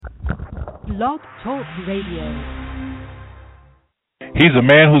Blog Talk Radio. He's a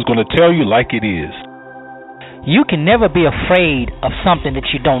man who's going to tell you like it is. You can never be afraid of something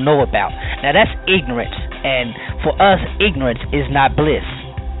that you don't know about. Now that's ignorance, and for us, ignorance is not bliss.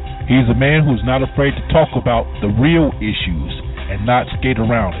 He's a man who's not afraid to talk about the real issues and not skate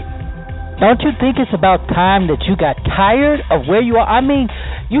around it. Don't you think it's about time that you got tired of where you are? I mean,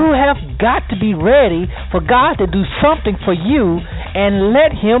 you have got to be ready for God to do something for you and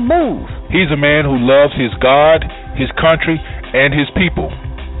let Him move. He's a man who loves his God, his country, and his people.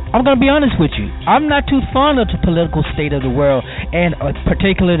 I'm going to be honest with you. I'm not too fond of the political state of the world, and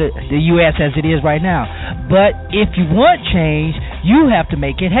particularly the U.S. as it is right now. But if you want change, you have to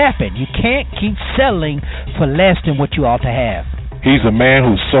make it happen. You can't keep settling for less than what you ought to have. He's a man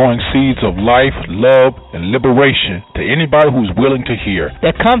who's sowing seeds of life, love, and liberation to anybody who's willing to hear.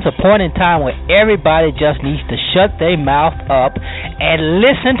 There comes a point in time where everybody just needs to shut their mouth up and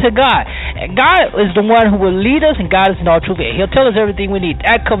listen to God. And God is the one who will lead us, and God is in all truth. He'll tell us everything we need.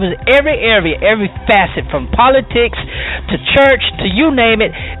 That covers every area, every facet, from politics to church to you name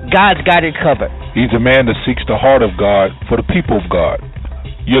it. God's got it covered. He's a man that seeks the heart of God for the people of God.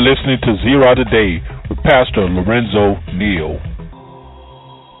 You're listening to Zero Today with Pastor Lorenzo Neal.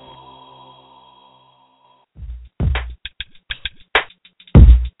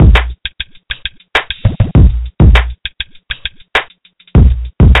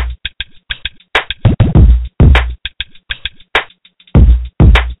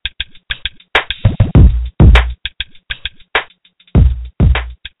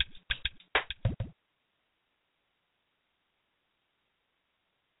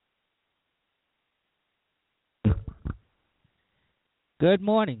 Good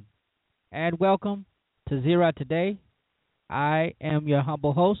morning, and welcome to Zero Today. I am your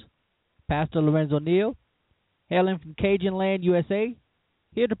humble host, Pastor Lorenzo Neal, hailing from Cajun Land, USA,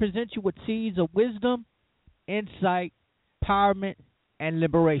 here to present you with seeds of wisdom, insight, empowerment, and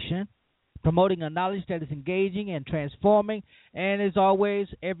liberation, promoting a knowledge that is engaging and transforming. And as always,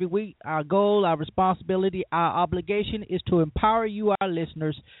 every week, our goal, our responsibility, our obligation is to empower you, our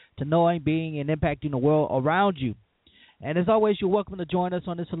listeners, to knowing, being, and impacting the world around you. And as always, you're welcome to join us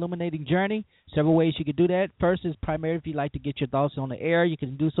on this illuminating journey. Several ways you can do that. First is primarily if you'd like to get your thoughts on the air, you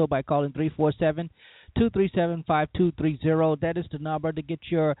can do so by calling 347-237-5230. That is the number to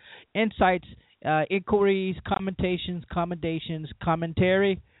get your insights, inquiries, commendations,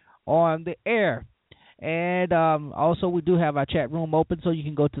 commentary on the air. And also we do have our chat room open, so you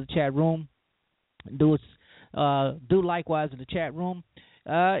can go to the chat room and do likewise in the chat room.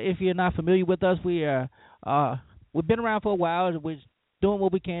 If you're not familiar with us, we've been around for a while. We're doing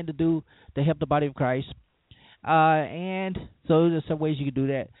what we can to do to help the body of Christ. And so there's some ways you can do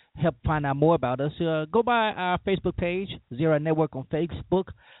that. Help find out more about us. Go by our Facebook page, Zero Network on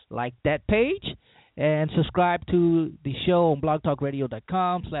Facebook. Like that page. And subscribe to the show on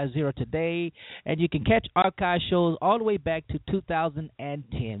blogtalkradio.com/Zero Today. And you can catch archive shows all the way back to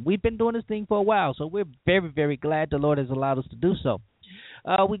 2010. We've been doing this thing for a while, so we're very, very glad the Lord has allowed us to do so.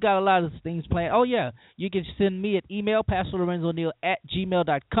 We got a lot of things planned. Oh, yeah. You can send me an email,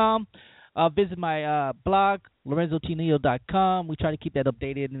 pastorlorenzoneal@gmail.com. Visit my blog, lorenzotneal.com. We try to keep that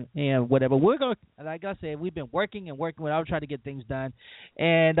updated and whatever. We're going to, like I said, we've been working. I'll try to get things done.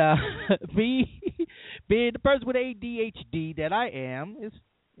 And being the person with ADHD that I am,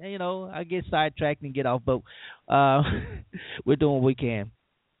 I get sidetracked and get off. But we're doing what we can.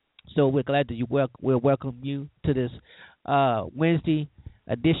 So we're glad that we'll welcome you to this Wednesday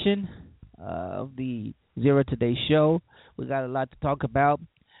edition of the Zero Today show. We got a lot to talk about,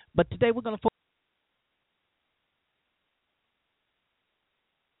 but today we're going to focus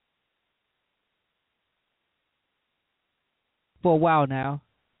for a while now,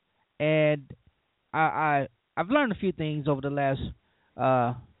 and I've learned a few things over the last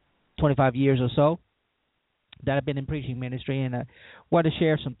 25 years or so that I've been in preaching ministry, and I want to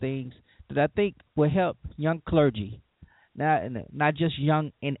share some things that I think will help young clergy. Not just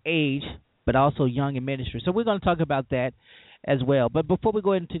young in age, but also young in ministry. So we're going to talk about that as well. But before we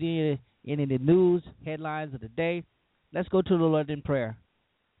go into the news, headlines of the day, let's go to the Lord in prayer.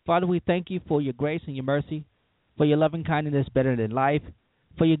 Father, we thank you for your grace and your mercy, for your loving kindness better than life,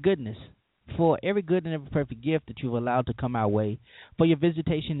 for your goodness, for every good and every perfect gift that you've allowed to come our way, for your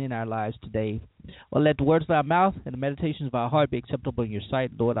visitation in our lives today. Well, let the words of our mouth and the meditations of our heart be acceptable in your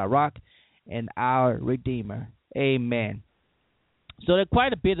sight, Lord, our rock and our Redeemer. Amen. So there are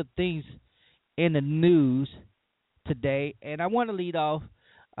quite a bit of things in the news today, and I want to lead off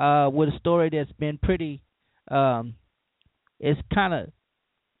with a story that's been pretty, it's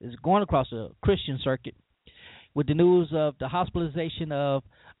going across the Christian circuit. with the news of the hospitalization of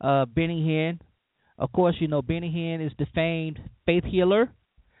Benny Hinn. Of course, you know Benny Hinn is the famed faith healer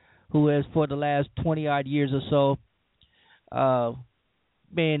who has for the last 20-odd years or so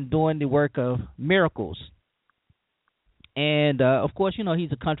been doing the work of miracles. And, of course, you know,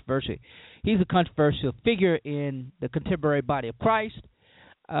 he's a controversial figure in the contemporary body of Christ.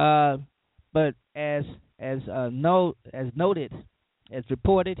 But as noted, as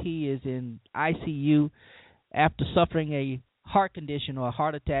reported, he is in ICU after suffering a heart condition or a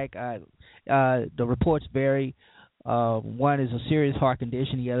heart attack. The reports vary. One is a serious heart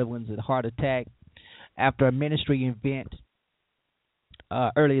condition. The other one's a heart attack after a ministry event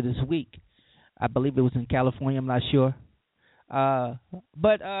earlier this week. I believe it was in California. I'm not sure.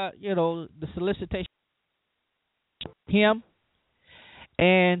 But you know, the solicitation of him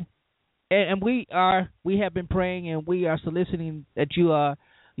and we have been praying and we are soliciting that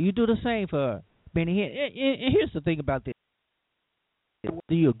you do the same for Benny Hinn. And here's the thing about this: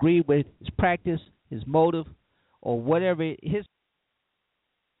 do you agree with his practice, his motive, or whatever his?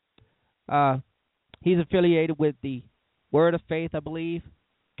 He's affiliated with the Word of Faith, I believe,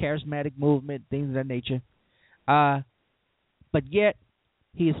 charismatic movement, things of that nature. But yet,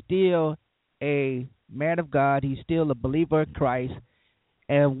 he is still a man of God. He's still a believer in Christ.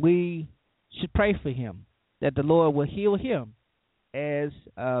 And we should pray for him, that the Lord will heal him. As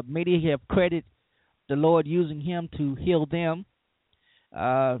many have credited the Lord using him to heal them,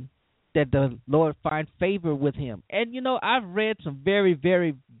 that the Lord find favor with him. And, you know, I've read some very,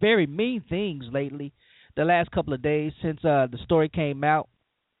 very, very mean things lately, the last couple of days since the story came out.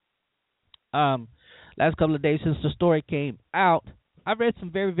 Last couple of days since the story came out, I've read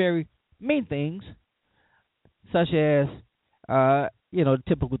some very, very mean things, such as, you know, the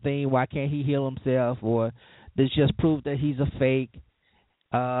typical thing, why can't he heal himself, or this just proves that he's a fake,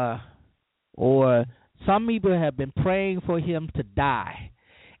 or some people have been praying for him to die.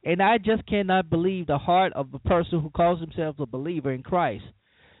 And I just cannot believe the heart of a person who calls himself a believer in Christ,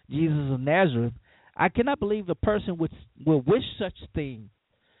 Jesus of Nazareth. I cannot believe the person will wish such thing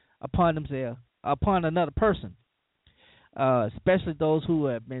upon himself, upon another person, especially those who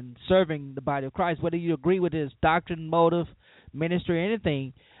have been serving the body of Christ. Whether you agree with his doctrine, motive, ministry,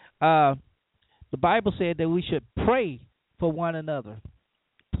 anything, the Bible said that we should pray for one another,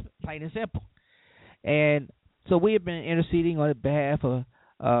 plain and simple. And so we have been interceding on behalf of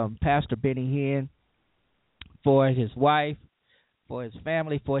Pastor Benny Hinn, for his wife, for his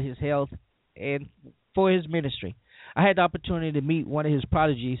family, for his health, and for his ministry. I had the opportunity to meet one of his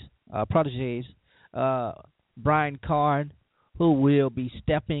proteges, Brian Carn, who will be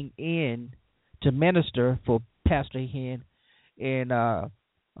stepping in to minister for Pastor Hinn in at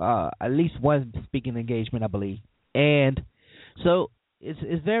least one speaking engagement, I believe. And so it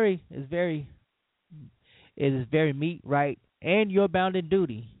is very meet, right, and you're bound in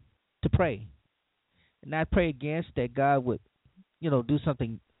duty to pray, and not pray against that God would, you know, do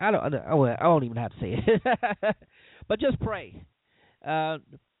something. I don't even have to say it, but just pray that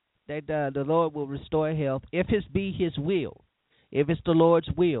the Lord will restore health if it be His will, if it's the Lord's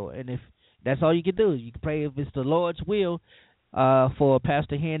will, and if that's all you can do, you can pray if it's the Lord's will for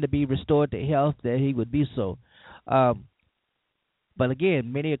Pastor Hinn to be restored to health, that he would be so. But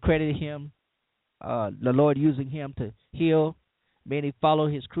again, many accredit him, the Lord using him to heal. Many follow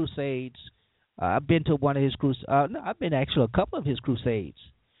his crusades. I've been to one of his crusades. No, I've been actually a couple of his crusades.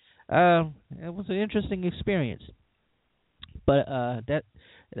 It was an interesting experience, but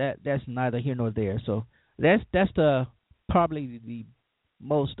that's neither here nor there. So that's probably the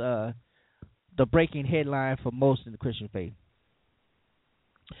most the breaking headline for most in the Christian faith.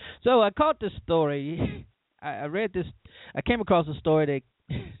 So I caught this story. I read this. I came across a story that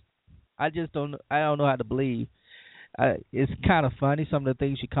I don't know how to believe. It's kind of funny, some of the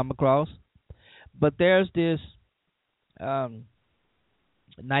things you come across. But there's this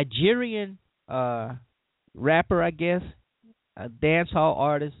Nigerian rapper, I guess, a dancehall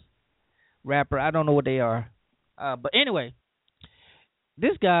artist, rapper. I don't know what they are. But anyway,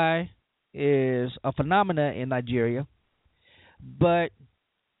 this guy is a phenomenon in Nigeria. But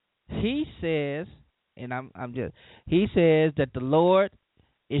he says, and he says that the Lord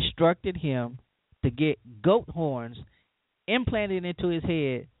instructed him to get goat horns implanted into his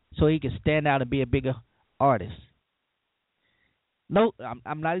head so he could stand out and be a bigger artist. No,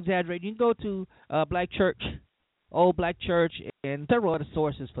 I'm not exaggerating. You can go to Old Black Church, and there are other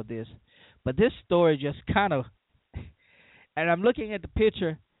sources for this. But this story just kind of, and I'm looking at the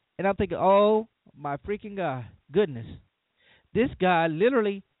picture, and I'm thinking, oh, my freaking goodness. This guy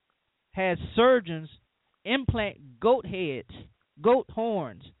literally had surgeons implant goat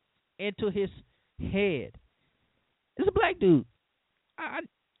horns into his head. It's a black dude. I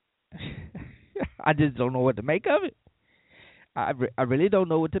I just don't know what to make of it. I really don't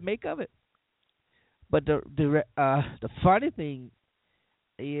know what to make of it. But the funny thing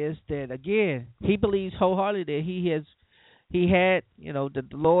is that, again, he believes wholeheartedly that he had that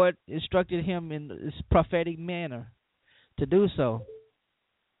the Lord instructed him in this prophetic manner to do so,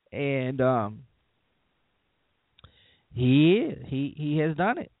 and he has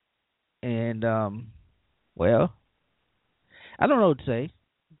done it, and well, I don't know what to say,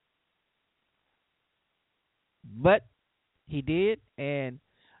 but he did, and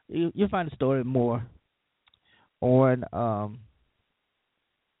you'll find the story more on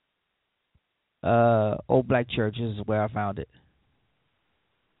Old Black Churches is where I found it.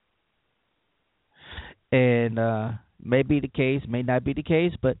 And may be the case, may not be the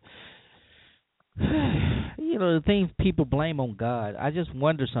case, but the things people blame on God, I just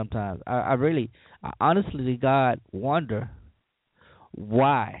wonder sometimes. I honestly, God, wonder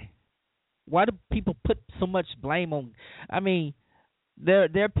why. Why do people put so much blame on? I mean, there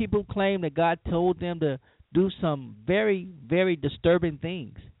are people who claim that God told them to do some very, very disturbing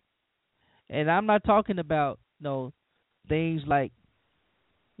things. And I'm not talking about, things like,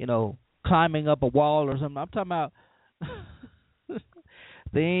 climbing up a wall or something. I'm talking about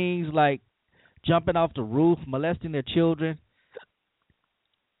things like jumping off the roof, molesting their children,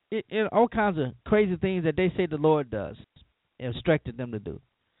 all kinds of crazy things that they say the Lord does, instructed them to do.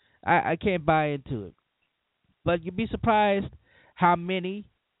 I can't buy into it. But you'd be surprised how many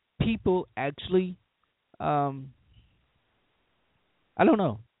people actually, I don't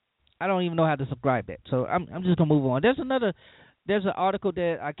know. I don't even know how to subscribe that. So I'm just gonna move on. There's an article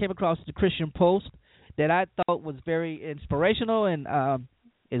that I came across the Christian Post that I thought was very inspirational and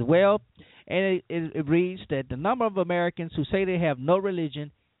as well. And it reads that the number of Americans who say they have no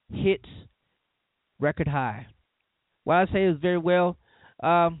religion hits record high. Why I say it's very well,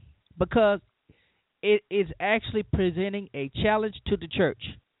 because it is actually presenting a challenge to the church.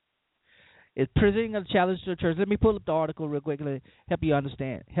 It's presenting a challenge to the church. Let me pull up the article real quickly, help you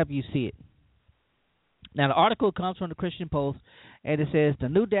understand, help you see it. Now, the article comes from the Christian Post, and it says the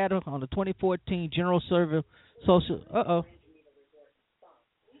new data on the 2014 General Survey Social.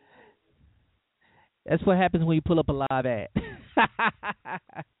 That's what happens when you pull up a live ad.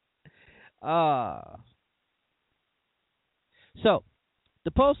 So,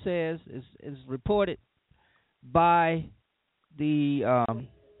 the Post says is reported by the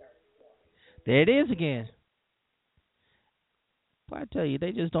there it is again. But I tell you,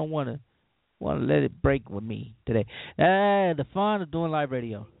 they just don't want to let it break with me today. The fun of doing live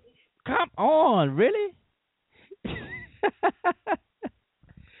radio. Come on, really?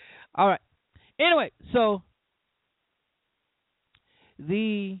 All right. Anyway, so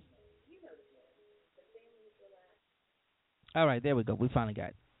all right, there we go. We finally got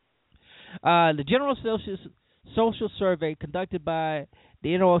it. The General Social Survey conducted by the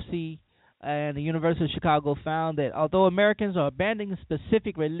NOC and the University of Chicago found that although Americans are abandoning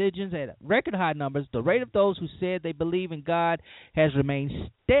specific religions at record high numbers, the rate of those who said they believe in God has remained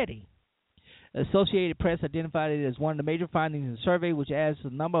steady. The Associated Press identified it as one of the major findings in the survey, which adds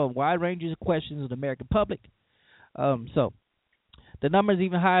a number of wide ranges of questions of the American public. So the number is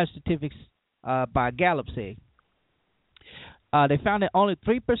even higher statistics by Gallup say. They found that only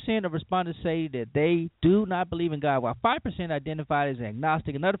 3% of respondents say that they do not believe in God, while 5% identified as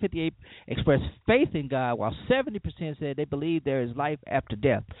agnostic. Another 58% expressed faith in God, while 70% said they believe there is life after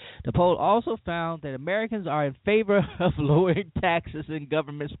death. The poll also found that Americans are in favor of lowering taxes and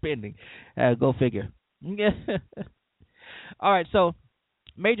government spending. Go figure. All right, so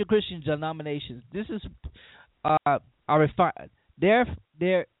major Christian denominations. This is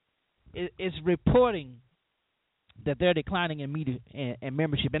it's reporting that they're declining in media and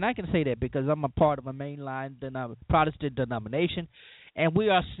membership. And I can say that because I'm a part of a mainline Protestant denomination, and we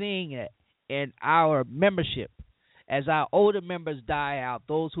are seeing it in our membership. As our older members die out,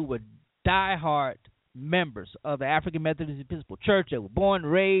 those who were diehard members of the African Methodist Episcopal Church, they were born,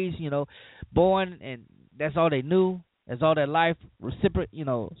 raised, born, and that's all they knew. That's all their life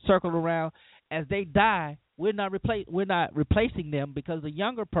circled around. As they die, we're not replacing them because the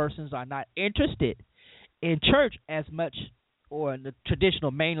younger persons are not interested in church as much, or in the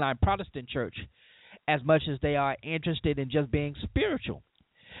traditional mainline Protestant church, as much as they are interested in just being spiritual.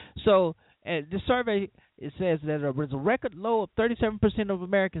 So the survey, it says that there was a record low of 37% of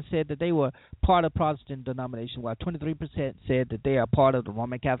Americans said that they were part of Protestant denomination, while 23% said that they are part of the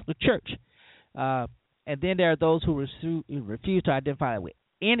Roman Catholic Church. And then there are those who refuse to identify with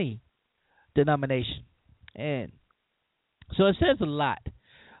any denomination. And so it says a lot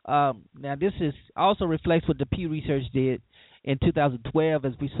Now, this is also reflects what the Pew Research did in 2012,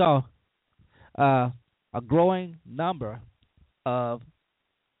 as we saw a growing number of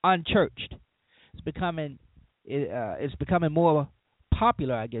unchurched. It's becoming more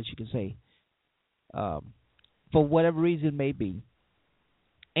popular, I guess you could say, for whatever reason it may be.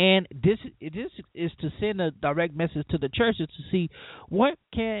 And this is to send a direct message to the churches to see what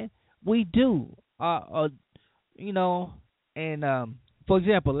can we do, And for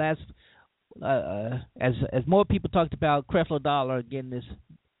example, as more people talked about Creflo Dollar getting this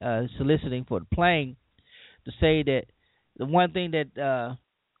soliciting for the plane, to say that the one thing that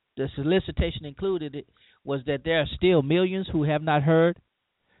the solicitation included was that there are still millions who have not heard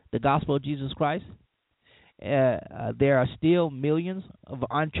the gospel of Jesus Christ. There are still millions of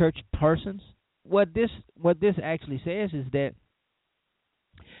unchurched persons. What this actually says is that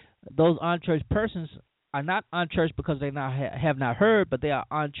those unchurched persons are not unchurched because they have not heard, but they are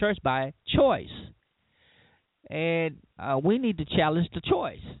unchurched by choice. And we need to challenge the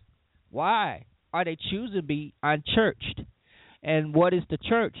choice. Why are they choosing to be unchurched? And what is the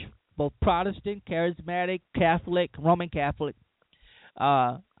church? Both Protestant, Charismatic, Catholic, Roman Catholic.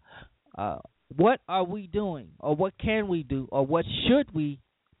 What are we doing, or what can we do, or what should we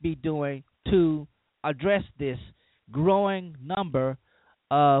be doing to address this growing number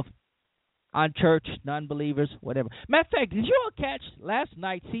of unchurched, non-believers, whatever? Matter of fact, did you all catch last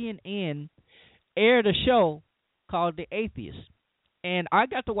night CNN aired a show called The Atheist? And I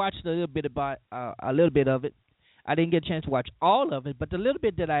got to watch a little bit of it. I didn't get a chance to watch all of it, but the little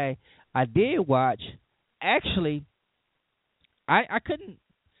bit that I did watch, actually, I couldn't.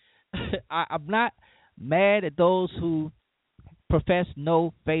 I'm not mad at those who profess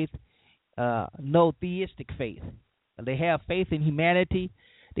no faith, no theistic faith. They have faith in humanity.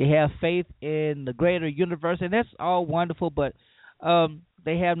 They have faith in the greater universe, and that's all wonderful. But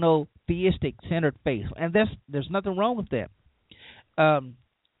they have no theistic centered faith, and there's nothing wrong with that.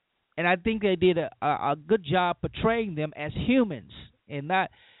 And I think they did a good job portraying them as humans, and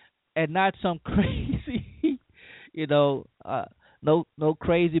not some crazy, no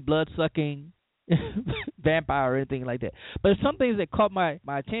crazy blood-sucking vampire or anything like that. But some things that caught my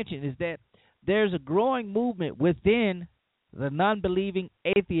attention is that there's a growing movement within the non-believing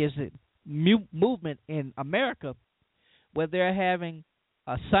atheist movement in America where they're having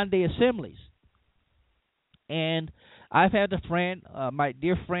Sunday assemblies. And I've had a friend, my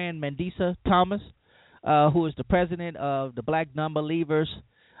dear friend Mandisa Thomas, who is the president of the Black Non-Believers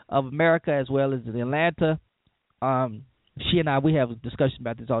of America as well as in Atlanta. She and we have a discussion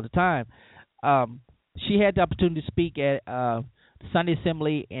about this all the time. She had the opportunity to speak at the Sunday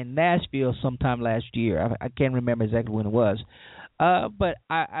Assembly in Nashville sometime last year. I can't remember exactly when it was. But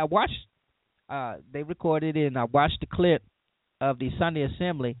I watched, they recorded it, and I watched the clip of the Sunday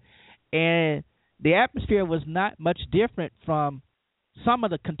Assembly, and the atmosphere was not much different from some of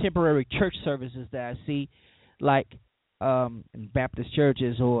the contemporary church services that I see, like in Baptist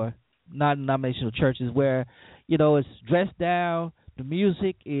churches or non-denominational churches, where it's dressed down, the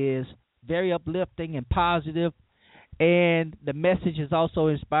music is very uplifting and positive, and the message is also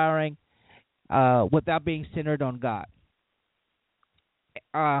inspiring without being centered on God.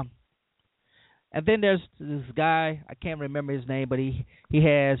 And then there's this guy, I can't remember his name, but he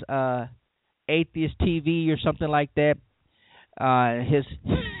has Atheist TV or something like that.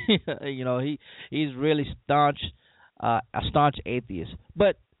 He's really a staunch atheist.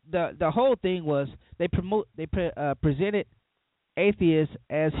 But the whole thing was they presented atheists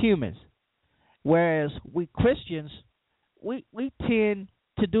as humans, whereas we Christians we tend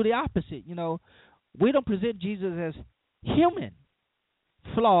to do the opposite. We don't present Jesus as human,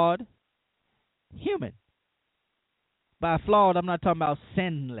 flawed, human. By flawed, I'm not talking about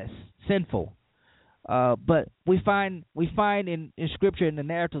sinful. But we find in Scripture, in the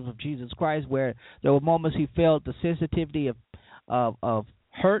narratives of Jesus Christ, where there were moments he felt the sensitivity of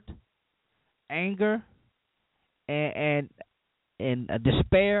hurt, anger, and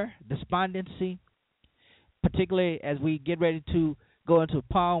despair, despondency. Particularly as we get ready to go into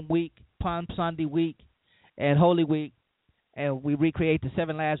Palm Sunday week, and Holy Week, and we recreate the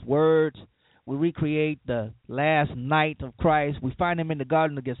 7 last words. We recreate the last night of Christ. We find him in the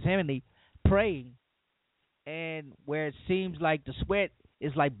Garden of Gethsemane praying, and where it seems like the sweat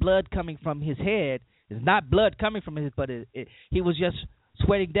is like blood coming from his head. It's not blood coming from his head, but he was just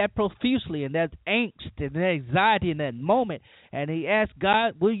sweating that profusely, and that angst and that anxiety in that moment. And he asked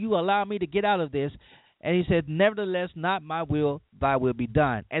God, will you allow me to get out of this? And he said, nevertheless, not my will, thy will be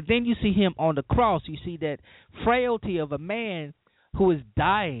done. And then you see him on the cross. You see that frailty of a man who is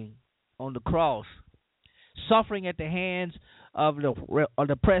dying on the cross, suffering at the hands of the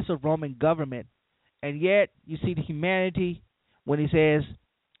oppressive Roman government. And yet you see the humanity when he says,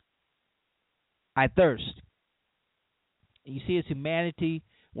 I thirst. You see his humanity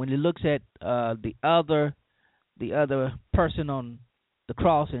when he looks at the other person on the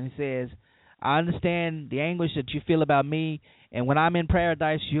cross, and he says, I understand the anguish that you feel about me, and when I'm in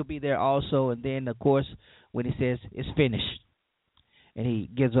paradise, you'll be there also. And then, of course, when he says, it's finished, and he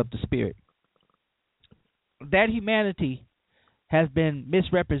gives up the spirit. That humanity has been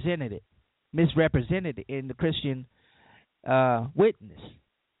misrepresented in the Christian witness.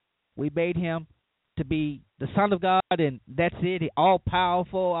 We made him to be the Son of God, and that's it,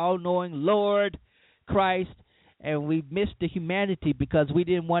 all-powerful, all-knowing Lord Christ, and we missed the humanity because we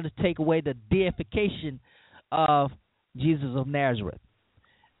didn't want to take away the deification of Jesus of Nazareth.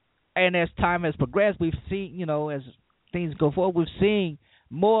 And as time has progressed, we've seen, as things go forward, we've seen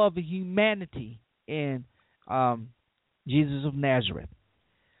more of a humanity in Jesus of Nazareth.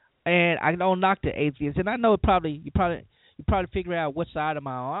 And I don't knock the atheists, and I know you probably figure out what side am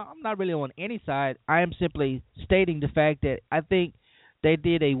I on. I'm not really on any side. I am simply stating the fact that I think they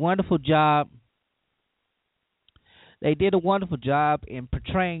did a wonderful job. They did a wonderful job in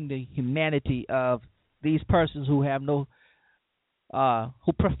portraying the humanity of these persons who have who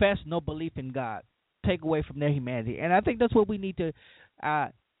profess no belief in God. Take away from their humanity, and I think that's what we need to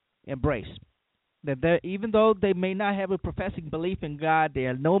embrace. That even though they may not have a professing belief in God, they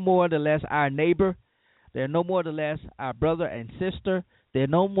are no more or less our neighbor. They're no more or less our brother and sister. They're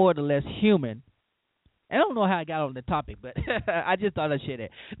no more or less human. I don't know how I got on the topic, but I just thought I'd share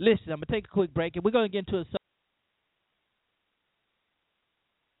that. Listen, I'm going to take a quick break, and we're going to get into a subject.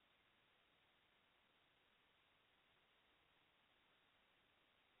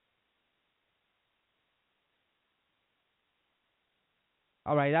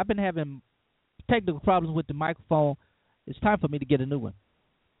 All right, I've been having technical problems with the microphone. It's time for me to get a new one.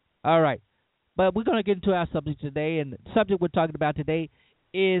 All right. But we're going to get into our subject today, and the subject we're talking about today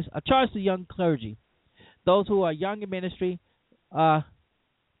is a charge to young clergy, those who are young in ministry,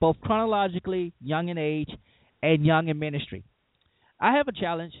 both chronologically, young in age, and young in ministry. I have a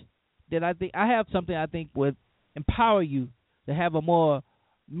challenge that I have something I think would empower you to have a more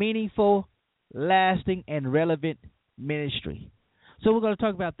meaningful, lasting, and relevant ministry. So we're going to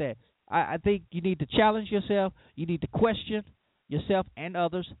talk about that. I think you need to challenge yourself. You need to question yourself and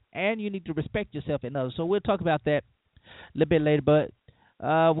others, and you need to respect yourself and others. So we'll talk about that a little bit later, but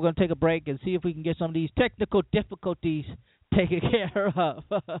we're going to take a break and see if we can get some of these technical difficulties taken care of.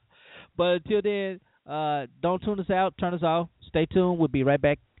 But until then, don't tune us out, turn us off. Stay tuned. We'll be right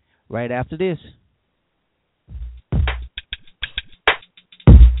back right after this.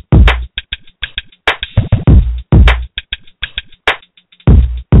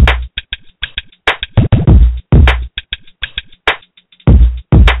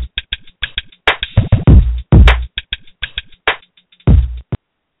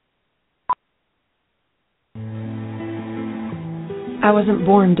 I wasn't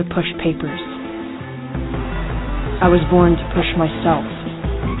born to push papers. I was born to push myself.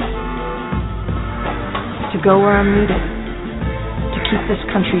 To go where I'm needed. To keep this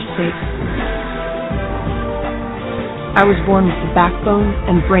country safe. I was born with the backbone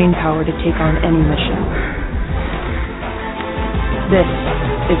and brain power to take on any mission. This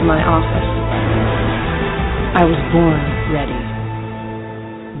is my office. I was born ready.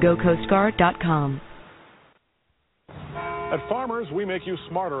 GoCoastGuard.com. At Farmers, we make you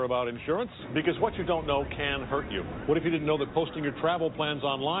smarter about insurance because what you don't know can hurt you. What if you didn't know that posting your travel plans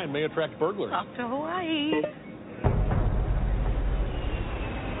online may attract burglars? Off to Hawaii.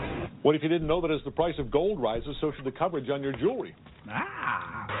 What if you didn't know that as the price of gold rises, so should the coverage on your jewelry?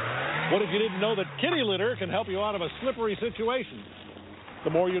 What if you didn't know that kitty litter can help you out of a slippery situation? The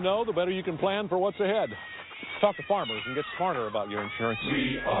more you know, the better you can plan for what's ahead. Talk to Farmers and get smarter about your insurance.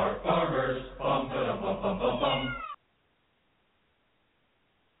 We are Farmers. Bum, ba-dum, bum, bum, bum, bum.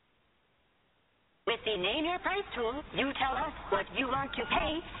 With the Name Your Price tool, you tell us what you want to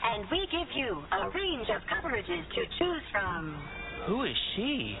pay, and we give you a range of coverages to choose from. Who is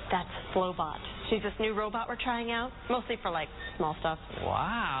she? That's Flowbot. She's this new robot we're trying out, mostly for, small stuff.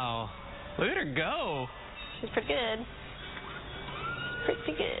 Wow. Look at her go. She's pretty good.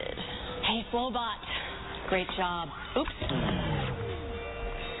 Pretty good. Hey, Flowbot. Great job. Oops.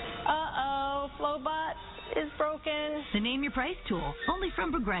 Uh-oh, Flowbot is broken. The Name Your Price tool, only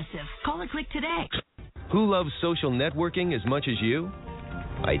from Progressive. Call or click today. Who loves social networking as much as you?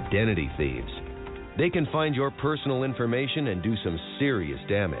 Identity thieves. They can find your personal information and do some serious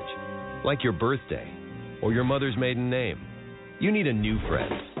damage, like your birthday or your mother's maiden name. You need a new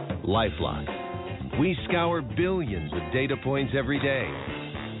friend, LifeLock. We scour billions of data points every day.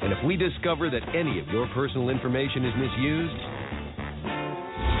 And if we discover that any of your personal information is misused,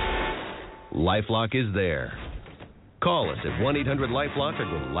 LifeLock is there. Call us at 1-800-LifeLock or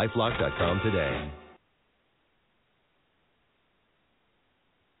go to lifelock.com today.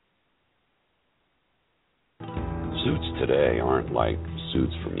 Suits today aren't like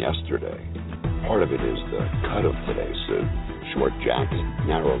suits from yesterday. Part of it is the cut of today's suit. Short jacket,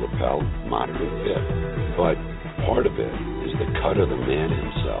 narrow lapel, moderate fit. But part of it is the cut of the man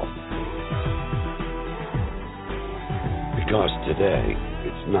himself. Because today,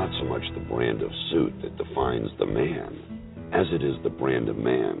 it's not so much the brand of suit that defines the man, as it is the brand of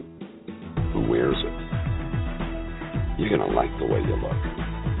man who wears it. You're going to like the way you look.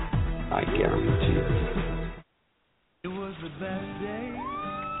 I guarantee it. It was the best day.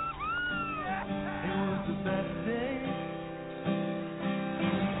 It was the best day.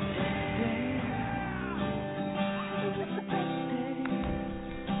 It was the best day.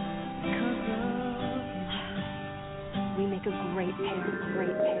 Because of We make a great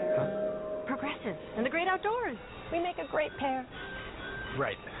pair. Huh? Progressive and the great outdoors. We make a great pair.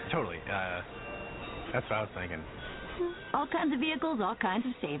 Right, totally. That's what I was thinking. All kinds of vehicles, all kinds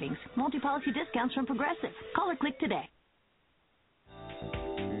of savings. Multi-policy discounts from Progressive. Call or click today.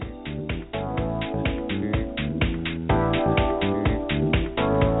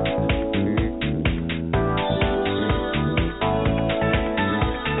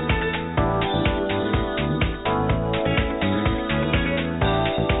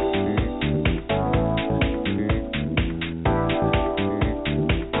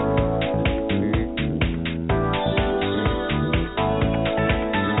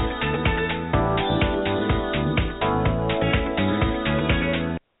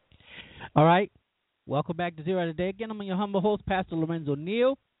 All right. Welcome back to Zero Today. Again, I'm your humble host, Pastor Lorenzo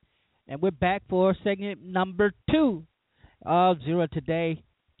Neal, and we're back for segment number 2 of Zero Today.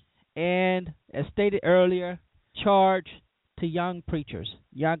 And as stated earlier, charge to young preachers,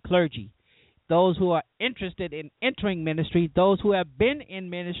 young clergy, those who are interested in entering ministry, those who have been in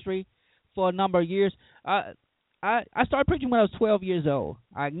ministry for a number of years. I started preaching when I was 12 years old.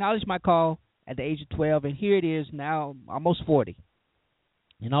 I acknowledged my call at the age of 12, and here it is now, almost 40.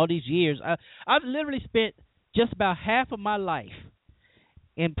 In all these years, I've literally spent just about half of my life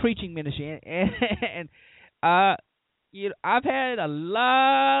in preaching ministry, and I've had a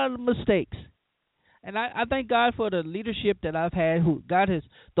lot of mistakes, and I thank God for the leadership that I've had.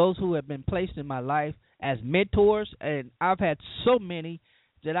 Those who have been placed in my life as mentors, and I've had so many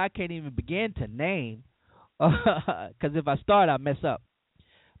that I can't even begin to name, because if I start, I'll mess up.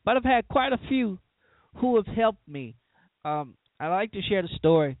 But I've had quite a few who have helped me. I like to share the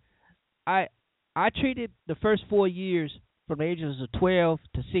story. I treated the first 4 years from the ages of 12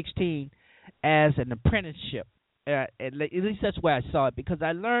 to 16 as an apprenticeship. At least that's where I saw it, because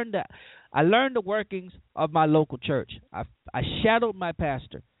I learned the workings of my local church. I shadowed my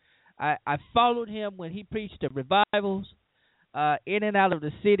pastor. I followed him when he preached the revivals in and out of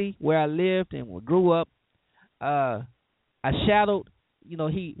the city where I lived and grew up. I shadowed.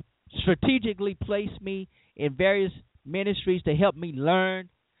 He strategically placed me in various ministries to help me learn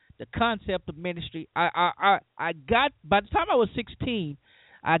the concept of ministry. I got, by the time I was 16,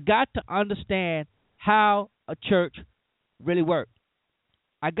 I got to understand how a church really worked.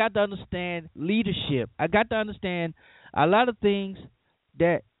 I got to understand leadership. I got to understand a lot of things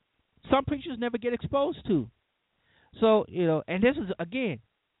that some preachers never get exposed to. So, and this is, again,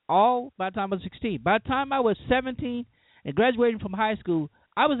 all by the time I was 16. By the time I was 17 and graduating from high school,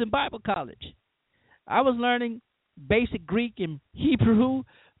 I was in Bible college. I was learning basic Greek and Hebrew,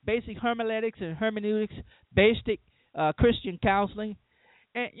 basic homiletics and hermeneutics, basic Christian counseling.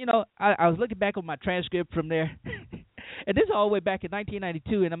 And, I was looking back on my transcript from there. And this is all the way back in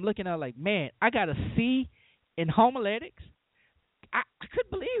 1992, and I'm looking at like, man, I got a C in homiletics. I couldn't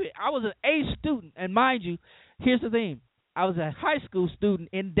believe it. I was an A student. And mind you, here's the thing. I was a high school student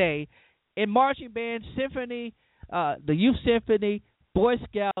in day, in marching band, symphony, the youth symphony, Boy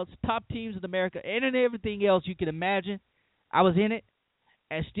Scouts, top teams in America, and everything else you can imagine. I was in it,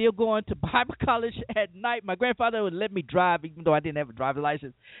 and still going to Bible college at night. My grandfather would let me drive, even though I didn't have a driver's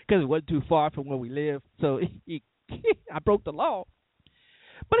license, because it wasn't too far from where we lived. So I broke the law.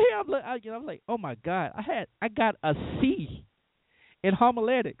 But here I'm like, oh my God, I got a C in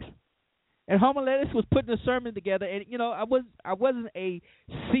homiletics, and homiletics was putting a sermon together, and I wasn't a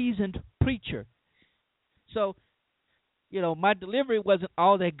seasoned preacher, so. My delivery wasn't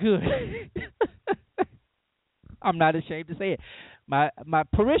all that good. I'm not ashamed to say it. My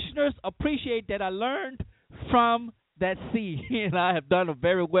parishioners appreciate that I learned from that C, and I have done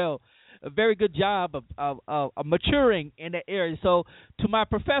very well a very good job of maturing in that area. So to my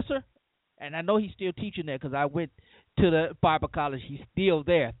professor, and I know he's still teaching there because I went to the Bible college. He's still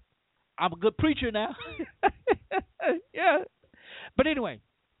there. I'm a good preacher now. Yeah. But anyway,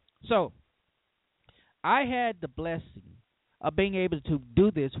 so I had the blessing of being able to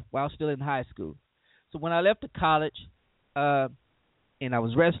do this while still in high school. So when I left the college, and I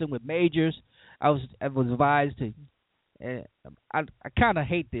was wrestling with majors, I was advised to. I kind of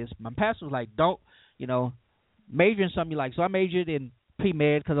hate this. My pastor was like, "Don't, major in something you like." So I majored in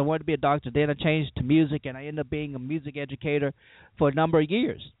pre-med because I wanted to be a doctor. Then I changed to music, and I ended up being a music educator for a number of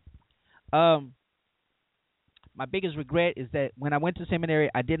years. My biggest regret is that when I went to seminary,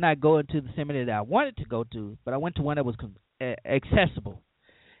 I did not go into the seminary that I wanted to go to, but I went to one that was accessible.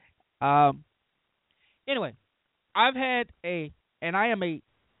 Anyway, I've had I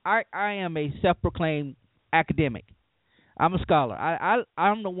am a self-proclaimed academic. I'm a scholar.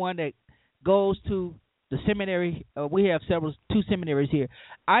 I'm the one that goes to the seminary. We have two seminaries here.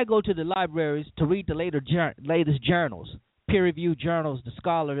 I go to the libraries to read the latest journals, peer-reviewed journals, the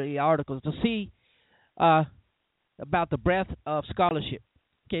scholarly articles, to see about the breadth of scholarship.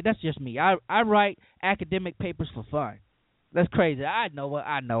 Okay, that's just me. I write academic papers for fun. That's crazy. I know.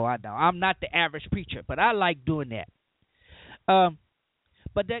 I'm not the average preacher, but I like doing that.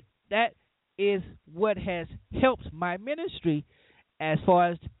 But that is what has helped my ministry as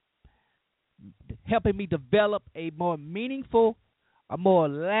far as helping me develop a more meaningful, a more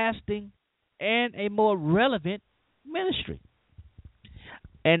lasting, and a more relevant ministry.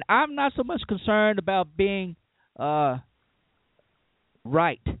 And I'm not so much concerned about being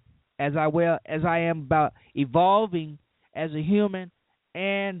right as I am about evolving as a human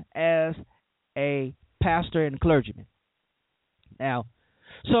and as a pastor and clergyman. Now,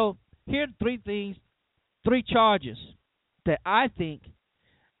 so here are three charges that I think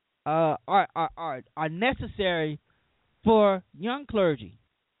are necessary for young clergy,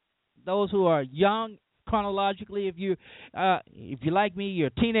 those who are young chronologically. If you like me, you're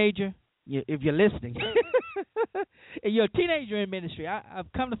a teenager. If you're listening, and you're a teenager in ministry,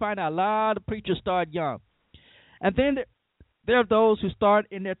 I've come to find out a lot of preachers start young, and then there are those who start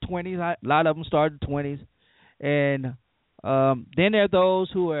in their 20s. A lot of them start in the 20s, and then there are those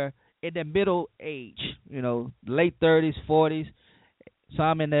who are in their middle age, late 30s, 40s,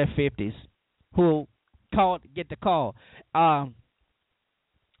 some in their 50s, who get the call,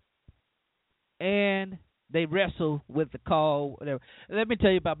 and they wrestle with the call. Whatever. Let me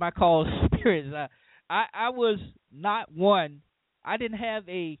tell you about my call experience. I was not one. I didn't have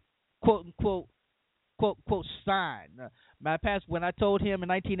a quote unquote sign. My pastor, when I told him in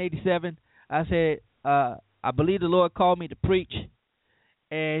 1987, I said, I believe the Lord called me to preach,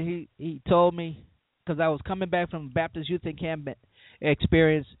 and he told me, because I was coming back from Baptist Youth Encampment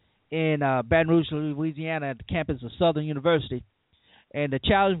experience in Baton Rouge, Louisiana, at the campus of Southern University, and the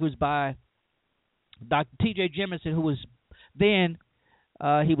challenge was by Dr. T.J. Jemison, who was then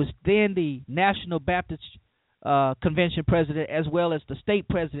the National Baptist Convention president, as well as the state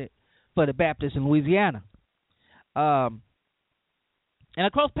president for the Baptists in Louisiana. And I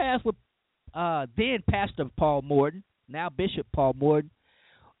crossed paths with then Pastor Paul Morton, now Bishop Paul Morton,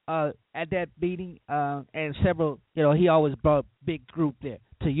 at that meeting, and several, he always brought a big group there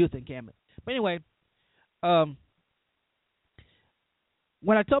to youth encampment. But anyway, when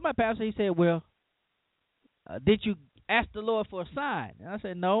I told my pastor, he said, well, did you ask the Lord for a sign? And I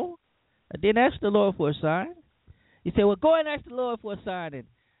said, no, I didn't ask the Lord for a sign. He said, well, go and ask the Lord for a sign. And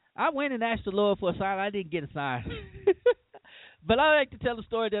I went and asked the Lord for a sign. I didn't get a sign. But I like to tell the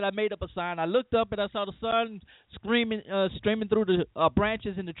story that I made up a sign. I looked up and I saw the sun streaming through the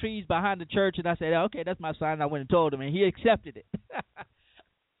branches in the trees behind the church, and I said, okay, that's my sign. I went and told him, and he accepted it.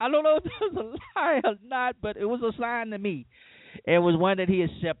 I don't know if it was a lie or not, but it was a sign to me. It was one that he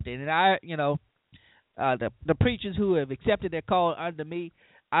accepted. And I, the preachers who have accepted their call under me,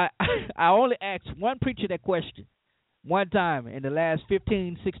 I only asked one preacher that question one time in the last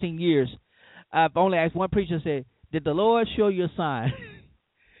 15, 16 years. I've only asked one preacher and said, did the Lord show you a sign?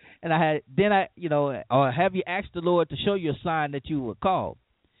 And or have you asked the Lord to show you a sign that you were called?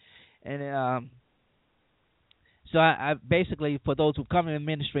 And so I basically, for those who come in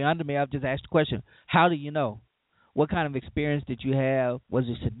ministry under me, I've just asked the question, how do you know? What kind of experience did you have? Was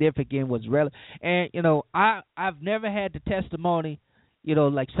it significant? Was it relevant? And, I've never had the testimony,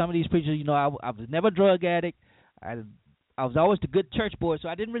 like some of these preachers, I was never a drug addict. I was always the good church boy, so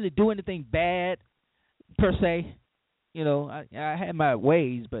I didn't really do anything bad per se. I had my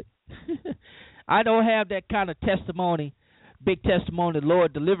ways, but I don't have that kind of testimony, big testimony, the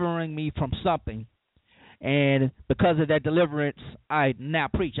Lord delivering me from something. And because of that deliverance, I now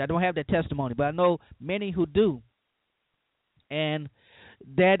preach. I don't have that testimony, but I know many who do. And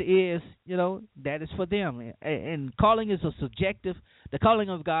that is, that is for them. And calling is a subjective. The calling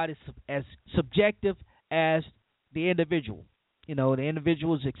of God is as subjective as the individual. The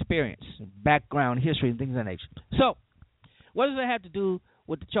individual's experience, background, history, and things of that nature. So, what does that have to do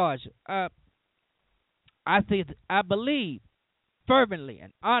with the charge? I believe fervently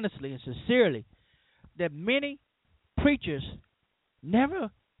and honestly and sincerely that many preachers never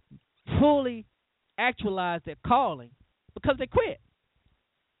fully actualize their calling because they quit.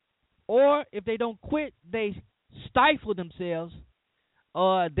 Or if they don't quit, they stifle themselves,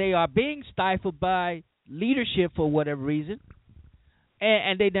 or they are being stifled by leadership for whatever reason,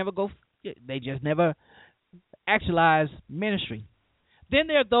 and they just never actualize ministry. Then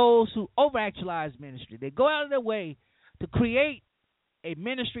there are those who over-actualize ministry. They go out of their way to create a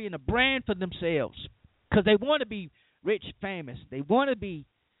ministry and a brand for themselves because they want to be rich, famous. They want to be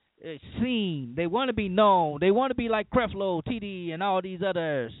seen. They want to be known. They want to be like Creflo, TD, and all these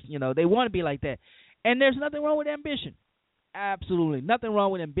others. They want to be like that. And there's nothing wrong with ambition. Absolutely nothing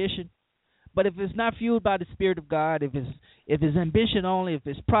wrong with ambition. But if it's not fueled by the Spirit of God, if it's ambition only, if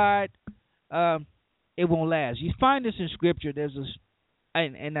it's pride, it won't last. You find this in Scripture. There's this,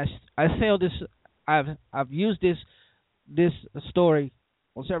 and I say this. I've used this story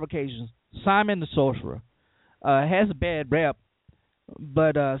on several occasions. Simon the sorcerer has a bad rep,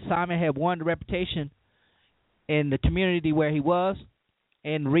 but Simon had won the reputation in the community where he was,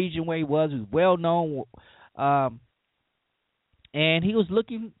 in the region where he was. He was well known, and he was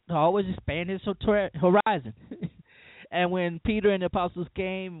looking to always expand his horizon. And when Peter and the apostles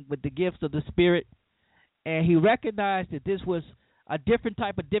came with the gifts of the Spirit, and he recognized that this was a different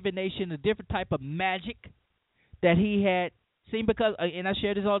type of divination, a different type of magic that he had seen, because, and I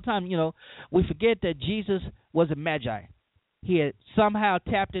share this all the time, we forget that Jesus was a magi. He had somehow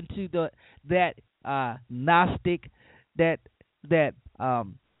tapped into that Gnostic, that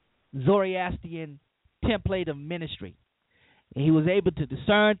Zoroastrian template of ministry. And he was able to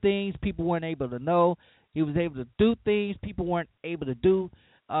discern things people weren't able to know. He was able to do things people weren't able to do.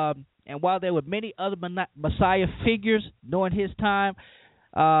 And while there were many other Messiah figures during his time,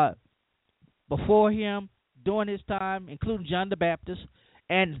 before him, during his time, including John the Baptist,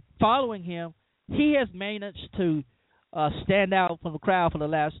 and following him, he has managed to stand out from the crowd for the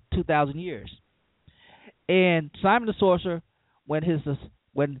last 2,000 years. And Simon the sorcerer, when his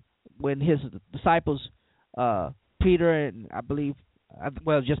disciples, Peter and I believe,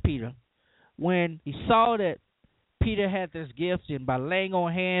 just Peter, when he saw that Peter had this gift, and by laying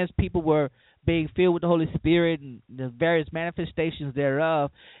on hands, people were being filled with the Holy Spirit and the various manifestations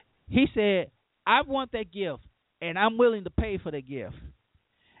thereof, he said, I want that gift, and I'm willing to pay for that gift.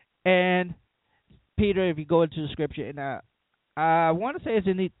 And Peter, if you go into the Scripture, and I want to say it's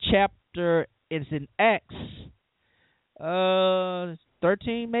in the chapter, it's in Acts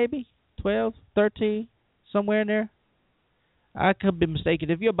 13 maybe, 12, 13, somewhere in there. I could be mistaken.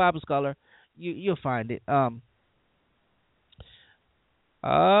 If you're a Bible scholar, you'll find it.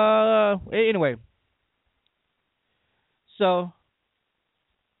 Anyway, so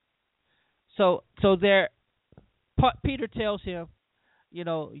there, Peter tells him,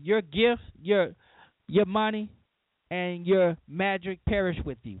 your gift, your money, and your magic perish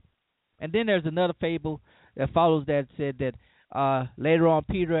with you. And then there's another fable that follows that said that later on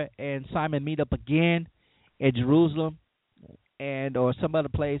Peter and Simon meet up again in Jerusalem or some other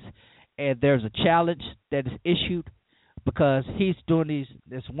place, and there's a challenge that is issued because he's doing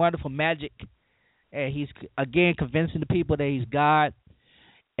this wonderful magic, and he's again convincing the people that he's God.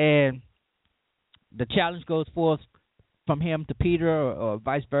 And the challenge goes forth from him to Peter, or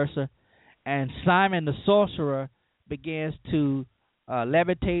vice versa, and Simon the sorcerer begins to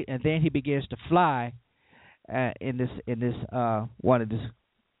levitate, and then he begins to fly. It's one of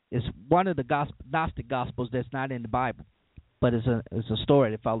the Gnostic Gospels that's not in the Bible, but it's a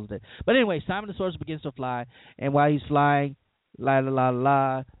story that follows that. But anyway, Simon the sorcerer begins to fly, and while he's flying,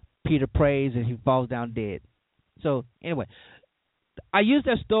 Peter prays, and he falls down dead. So anyway, I use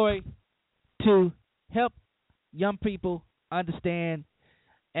that story to help young people understand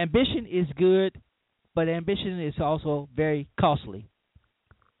ambition is good, but ambition is also very costly.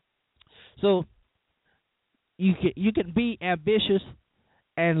 So you can be ambitious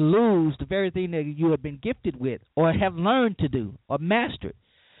and lose the very thing that you have been gifted with, or have learned to do, or mastered,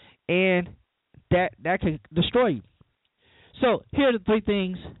 and that can destroy you. So here are the three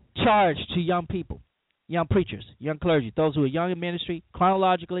things charged to young people, young preachers, young clergy, those who are young in ministry,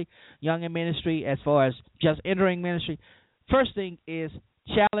 chronologically young in ministry as far as just entering ministry. First thing is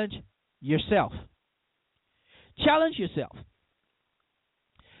challenge yourself. challenge yourself.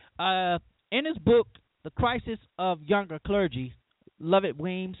 In his book, The Crisis of Younger Clergy, Lovett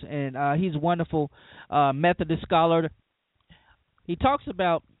Weems, and he's a wonderful Methodist scholar. He talks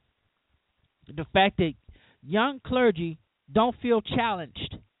about the fact that young clergy don't feel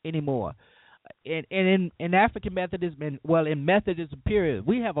challenged anymore. And in African Methodism, in Methodism period,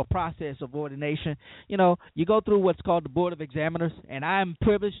 we have a process of ordination. You know, you go through what's called the Board of Examiners, and I'm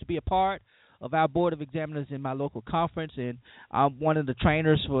privileged to be a part of our Board of Examiners in my local conference, and I'm one of the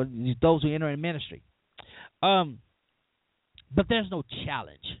trainers for those who enter in ministry. But there's no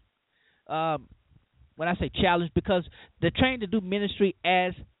challenge. When I say challenge, because they're trained to do ministry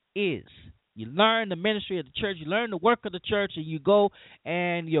as is. You learn the ministry of the church, you learn the work of the church, and you go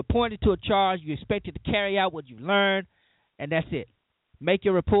and you're appointed to a charge. You're expected to carry out what you learn, and that's it. Make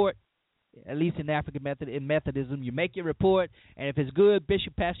your report. At least in African Methodism, you make your report, and if it's good,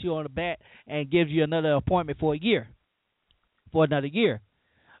 bishop passes you on the back and gives you another appointment for another year.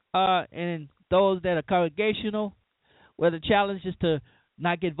 And those that are congregational, well, the challenge is to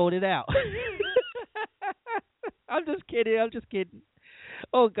not get voted out. I'm just kidding.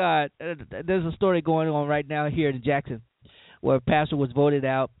 Oh, God. There's a story going on right now here in Jackson where a pastor was voted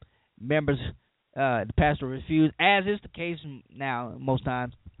out. Members, the pastor refused, as is the case now most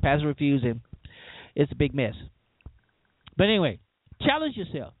times. Pastor refused, and it's a big mess. But anyway, challenge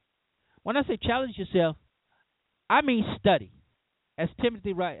yourself. When I say challenge yourself, I mean study. As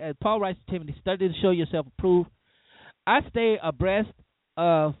Paul writes to Timothy, study to show yourself approved. I stay abreast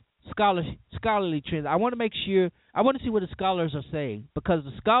of scholarly trends. I want to see what the scholars are saying, because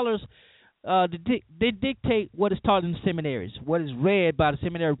the scholars they dictate what is taught in the seminaries, what is read by the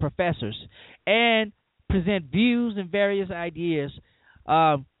seminary professors, and present views and various ideas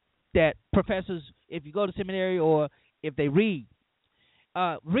that professors, if you go to seminary or if they read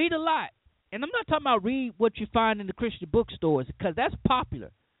a lot. And I'm not talking about read what you find in the Christian bookstores, because that's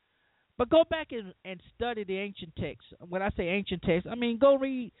popular. But go back and study the ancient texts. When I say ancient texts, I mean go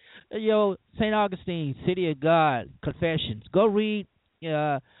read, St. Augustine, City of God, Confessions. Go read,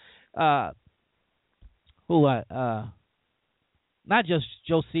 not just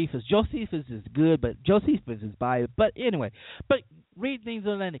Josephus. Josephus is good, but Josephus is biased. But anyway, read things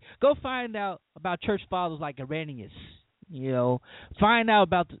on that. Go find out about church fathers like Irenaeus. Find out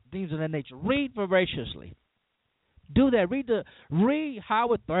about things of that nature. Read voraciously. Do that. Read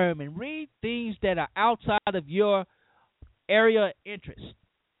Howard Thurman. Read things that are outside of your area of interest.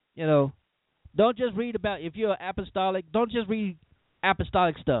 Don't just read about, if you're apostolic, don't just read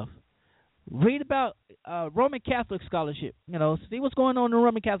apostolic stuff. Read about Roman Catholic scholarship. See what's going on in the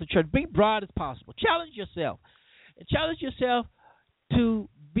Roman Catholic Church. Be broad as possible. Challenge yourself. And challenge yourself to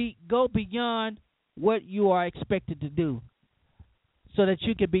go beyond what you are expected to do, so that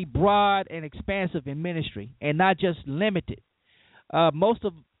you can be broad and expansive in ministry and not just limited. I'm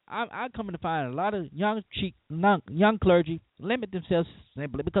coming to find a lot of young clergy limit themselves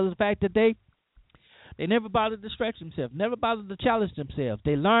simply because of the fact that they never bother to stretch themselves, never bother to challenge themselves.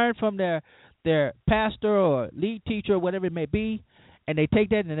 They learn from their pastor or lead teacher or whatever it may be, and they take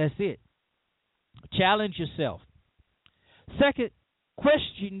that and that's it. Challenge yourself. Second,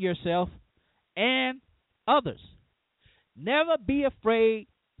 question yourself and others. Never be afraid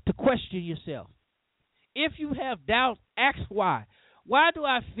to question yourself. If you have doubt, ask why. Why do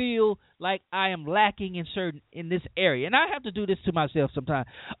I feel like I am lacking in this area? And I have to do this to myself sometimes.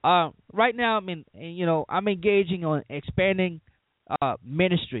 Right now, I'm engaging on expanding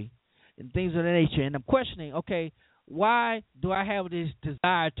ministry and things of that nature, and I'm questioning. Okay, why do I have this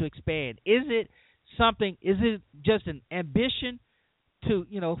desire to expand? Is it something? Is it just an ambition to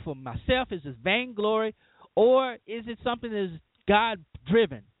for myself? Is it vainglory? Or is it something that is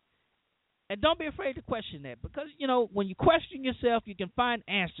God-driven? And don't be afraid to question that, because, when you question yourself, you can find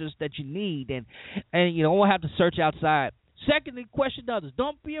answers that you need, and you don't have to search outside. Secondly, question others.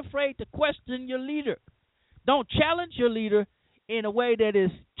 Don't be afraid to question your leader. Don't challenge your leader in a way that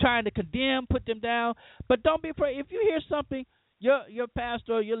is trying to condemn, put them down. But don't be afraid. If you hear something, your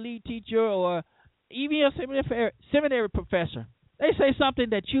pastor, or your lead teacher, or even your seminary professor, they say something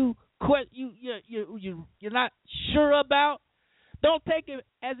that you're not sure about, don't take it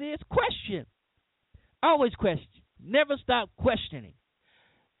as is. Question. Always question. Never stop questioning.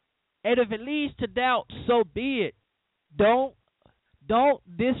 And if it leads to doubt, so be it. Don't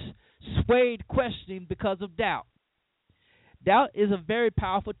dissuade questioning because of doubt. Doubt is a very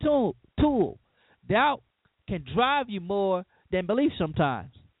powerful tool. Doubt can drive you more than belief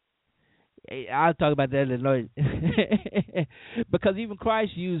sometimes. I'll talk about that in a minute. Because even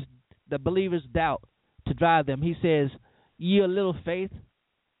Christ used the believer's doubt to drive them. He says, "Ye of little faith,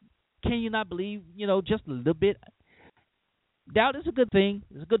 can you not believe, just a little bit? Doubt is a good thing.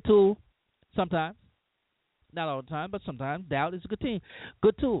 It's a good tool sometimes. Not all the time, but sometimes doubt is a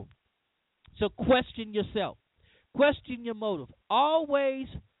good tool. So question yourself. Question your motive. Always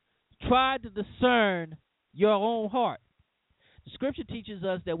try to discern your own heart. The scripture teaches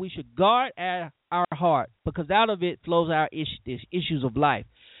us that we should guard our heart because out of it flows our issues of life.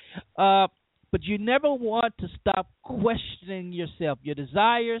 But you never want to stop questioning yourself, your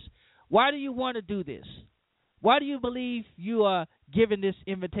desires. Why do you want to do this? Why do you believe you are given this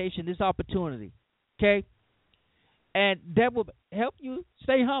invitation, this opportunity? Okay? And that will help you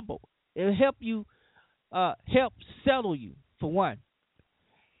stay humble. It will help you, help settle you, for one.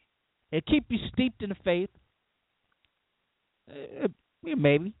 It keep you steeped in the faith.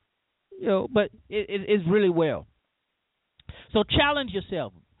 Maybe, but it's really well. So challenge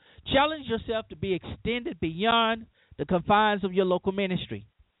yourself. Challenge yourself to be extended beyond the confines of your local ministry.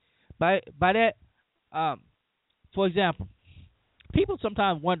 By that, for example, people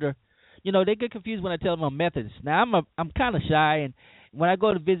sometimes wonder, they get confused when I tell them I'm Methodist. Now I'm kind of shy, and when I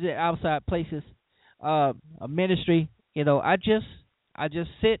go to visit outside places, a ministry, I just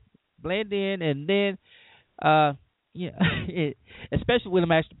sit, blend in, and then, especially when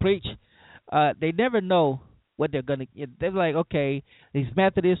I'm asked to preach, they never know what they're gonna. They're like, okay, he's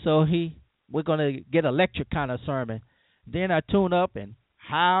Methodist, so we're gonna get a lecture kind of sermon. Then I tune up and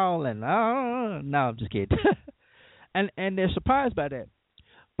howl and no, I'm just kidding. and they're surprised by that.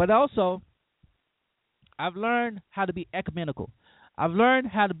 But also, I've learned how to be ecumenical. I've learned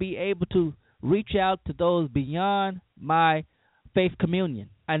how to be able to reach out to those beyond my faith communion.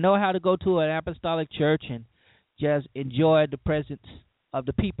 I know how to go to an apostolic church and just enjoy the presence of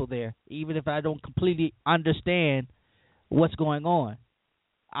the people there, even if I don't completely understand what's going on.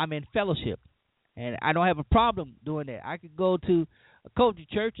 I'm in fellowship, and I don't have a problem doing that. I could go to a Kojic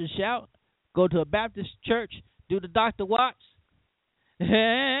church and shout, go to a Baptist church, do the Dr. Watts.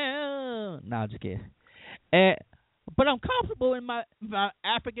 No, I'm just kidding. But I'm comfortable in my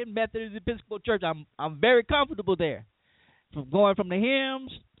African Methodist Episcopal Church. I'm very comfortable there. From the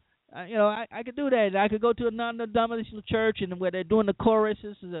hymns, I could do that. I could go to a non-denominational church and where they're doing the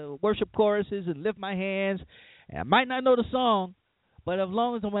choruses, the worship choruses, and lift my hands. And I might not know the song, but as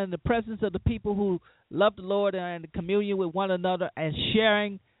long as I'm in the presence of the people who love the Lord and in communion with one another and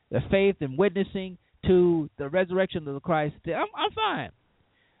sharing their faith and witnessing to the resurrection of the Christ, I'm fine.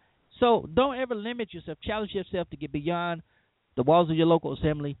 So don't ever limit yourself. Challenge yourself to get beyond the walls of your local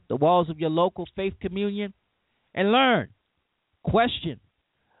assembly, the walls of your local faith communion, and learn. Question.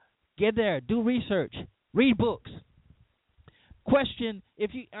 Get there. Do research. Read books. Question.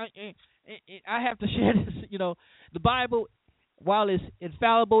 If you, I have to share this. The Bible, while it's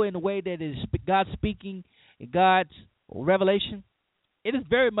infallible in the way that it is God speaking, God's revelation, it is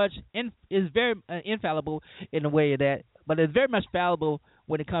very much infallible in the way of that. But it's very much fallible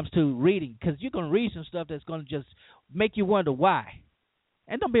when it comes to reading, because you're going to read some stuff that's going to just make you wonder why.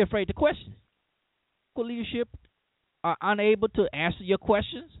 And don't be afraid to question. Local leadership are unable to answer your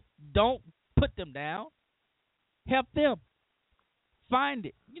questions. Don't put them down. Help them. Find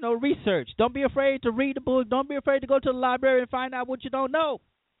it. Research. Don't be afraid to read the book. Don't be afraid to go to the library and find out what you don't know.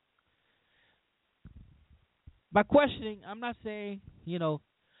 By questioning, I'm not saying,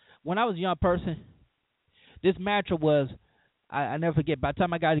 when I was a young person, this mantra was, I never forget, by the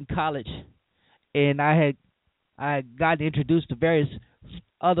time I got in college and I got introduced to various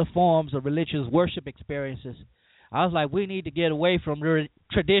other forms of religious worship experiences, I was like, we need to get away from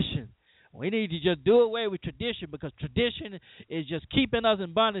tradition. We need to just do away with tradition, because tradition is just keeping us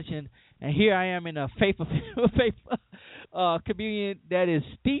in bondage. And here I am in a faith communion that is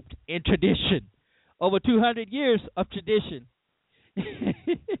steeped in tradition. Over 200 years of tradition.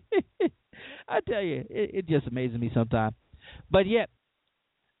 I tell you, it just amazes me sometimes. But yet,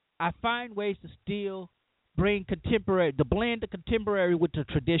 I find ways to still bring to blend the contemporary with the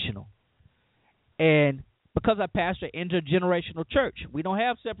traditional. And because I pastor an intergenerational church, we don't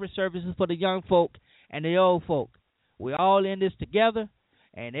have separate services for the young folk and the old folk. We're all in this together,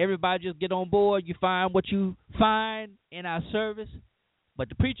 and everybody just get on board. You find what you find in our service, but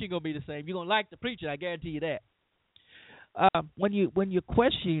the preaching going to be the same. You're going to like the preaching, I guarantee you that. When you're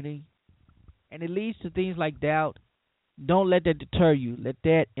questioning, and it leads to things like doubt, don't let that deter you. Let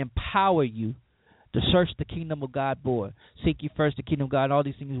that empower you to search the kingdom of God more. Seek ye first the kingdom of God. All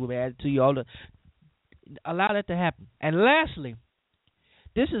these things will be added to you. Allow that to happen. And lastly,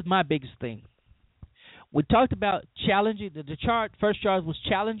 this is my biggest thing. We talked about challenging. The first charge was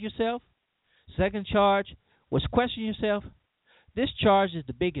challenge yourself. Second charge was question yourself. This charge is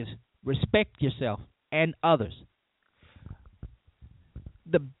the biggest. Respect yourself and others.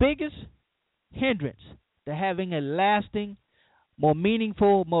 the biggest hindrance to having a lasting, more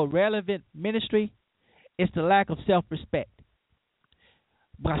meaningful, more relevant ministry is the lack of self-respect.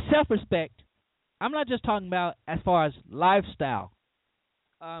 By self-respect, I'm not just talking about as far as lifestyle.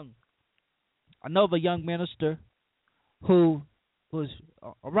 I know of a young minister who was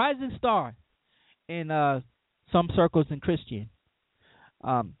a rising star in some circles in Christian.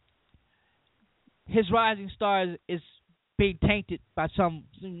 His rising star is being tainted by some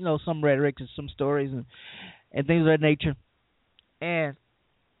rhetoric and some stories and things of that nature. And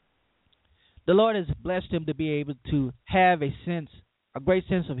the Lord has blessed him to be able to have a great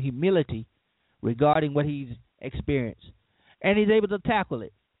sense of humility regarding what he's experienced. And he's able to tackle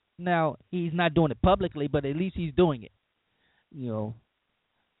it. Now, he's not doing it publicly, but at least he's doing it.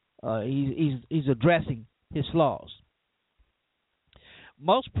 He's addressing his flaws.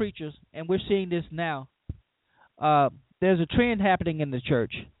 Most preachers, and we're seeing this now, there's a trend happening in the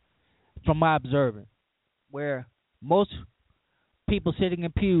church, from my observing, where most people sitting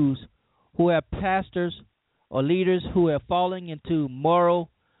in pews who have pastors or leaders who are falling into immoral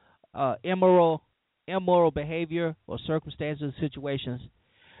behavior or circumstances, situations,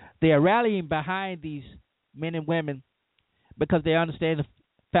 they are rallying behind these men and women because they understand the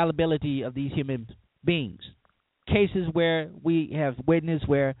fallibility of these human beings. Cases where we have witnessed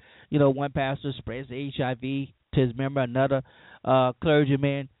where, one pastor spreads HIV to his member, another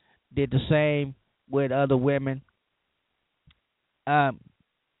clergyman did the same with other women.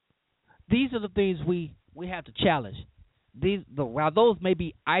 These are the things we have to challenge. While those may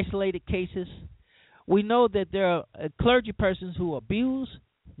be isolated cases, we know that there are clergy persons who abuse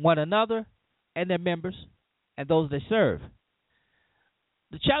one another and their members and those they serve.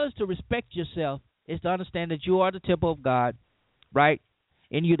 The challenge to respect yourself is to understand that you are the temple of God, right?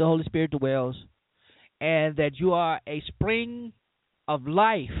 In you the Holy Spirit dwells, and that you are a spring of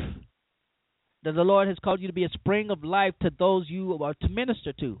life, that the Lord has called you to be a spring of life to those you are to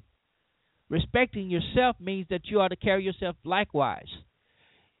minister to. Respecting yourself means that you are to carry yourself likewise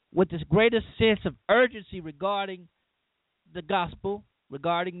with this greatest sense of urgency regarding the gospel,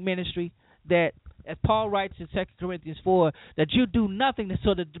 regarding ministry, that as Paul writes in 2 Corinthians 4, that you do nothing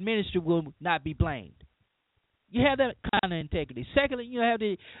so that the ministry will not be blamed. You have that kind of integrity. Secondly, you have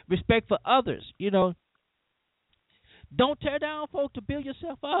the respect for others. Don't tear down folk to build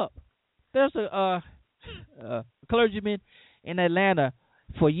yourself up. There's a clergyman in Atlanta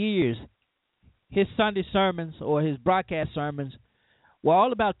for years. His Sunday sermons or his broadcast sermons were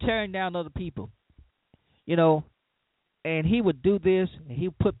all about tearing down other people. And he would do this, and he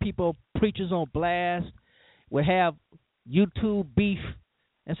would put preachers on blast, would have YouTube beef.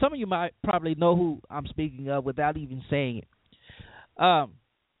 And some of you might probably know who I'm speaking of without even saying it.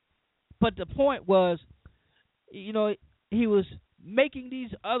 But the point was, he was making these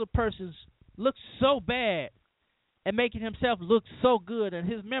other persons look so bad and making himself look so good. And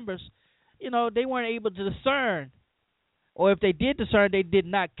his members, they weren't able to discern, or if they did discern, they did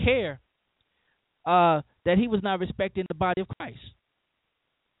not care that he was not respecting the body of Christ.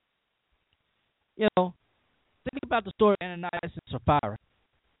 Think about the story of Ananias and Sapphira,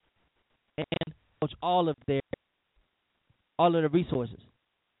 and all of the resources.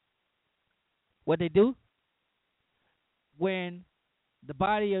 What they do when the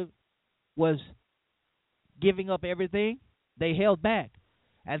body was giving up everything, they held back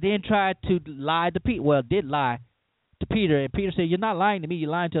and then tried to lie to Peter. Well, did lie to Peter, and Peter said, "You're not lying to me. You're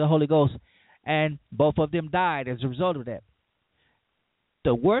lying to the Holy Ghost." And both of them died as a result of that.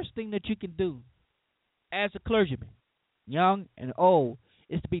 The worst thing that you can do as a clergyman, young and old,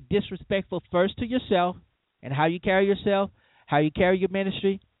 is to be disrespectful first to yourself and how you carry yourself, how you carry your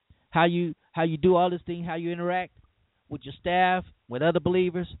ministry, how you do all these things, how you interact with your staff, with other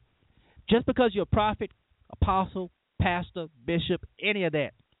believers. Just because you're a prophet, apostle, pastor, bishop, any of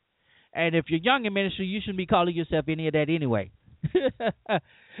that. And if you're young in ministry, you shouldn't be calling yourself any of that anyway.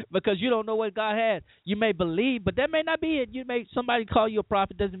 Because you don't know what God has. You may believe, but that may not be it. Somebody call you a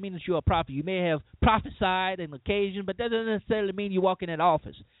prophet doesn't mean that you're a prophet. You may have prophesied on occasion, but that doesn't necessarily mean you walk in that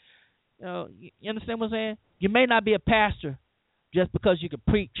office. You understand what I'm saying? You may not be a pastor just because you can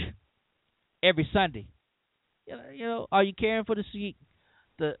preach every Sunday. Are you caring for the sheep?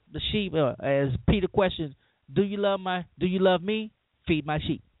 The sheep, as Peter questions, do you love me? Feed my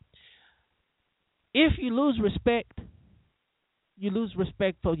sheep. If you lose respect, you lose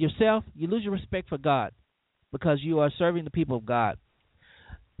respect for yourself, you lose your respect for God, because you are serving the people of God.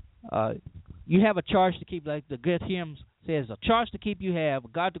 You have a charge to keep, like the good hymn says, a charge to keep you have,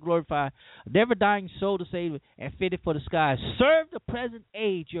 God to glorify, a never-dying soul to save, and fitted for the skies. Serve the present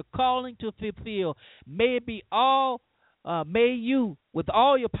age you're calling to fulfill. May it be all made you with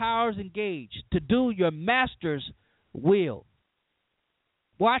all your powers engaged to do your master's will.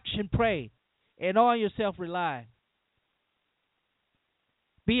 Watch and pray, and on yourself rely.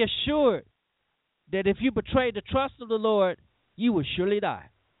 Be assured that if you betray the trust of the Lord, you will surely die.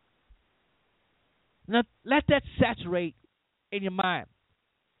 Now, let that saturate in your mind.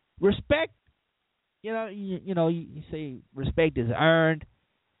 Respect, you say respect is earned.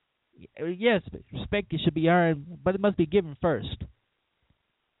 Yes, respect should be earned, but it must be given first.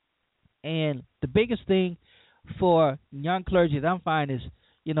 And the biggest thing for young clergy that I'm finding is,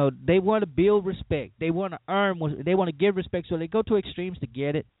 they want to build respect. They want to earn. They want to give respect, so they go to extremes to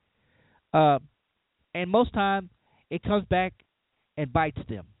get it. And most time, it comes back and bites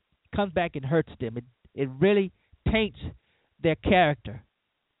them. It comes back and hurts them. It really taints their character.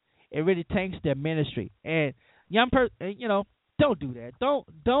 It really taints their ministry. And don't do that.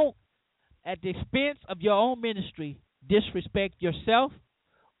 Don't at the expense of your own ministry disrespect yourself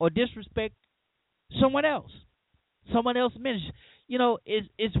or disrespect someone else. Someone else's ministry.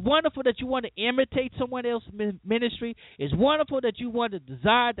 It's wonderful that you want to imitate someone else's ministry. It's wonderful that you want to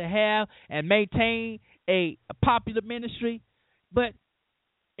desire to have and maintain a popular ministry. But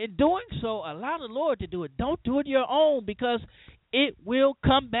in doing so, allow the Lord to do it. Don't do it your own, because it will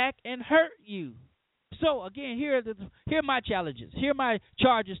come back and hurt you. So, again, here are my challenges. Here are my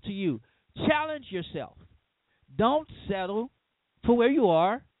charges to you. Challenge yourself. Don't settle for where you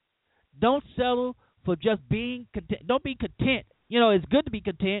are. Don't settle for just being content. Don't be content. It's good to be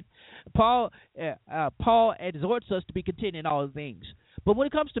content. Paul exhorts us to be content in all things. But when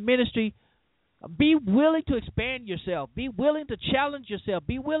it comes to ministry, be willing to expand yourself. Be willing to challenge yourself.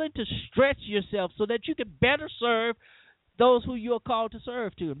 Be willing to stretch yourself so that you can better serve those who you are called to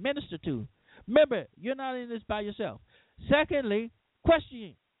serve to and minister to. Remember, you're not in this by yourself. Secondly,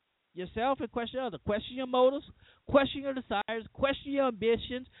 question yourself and question others. Question your motives. Question your desires. Question your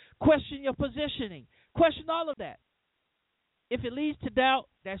ambitions. Question your positioning. Question all of that. If it leads to doubt,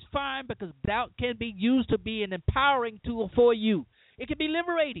 that's fine, because doubt can be used to be an empowering tool for you. It can be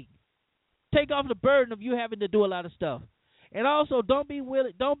liberating. Take off the burden of you having to do a lot of stuff. And also, don't be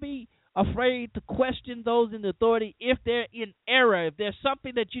afraid to question those in authority if they're in error. If there's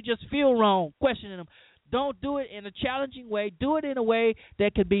something that you just feel wrong, questioning them. Don't do it in a challenging way. Do it in a way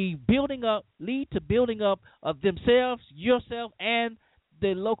that can be lead to building up of themselves, yourself, and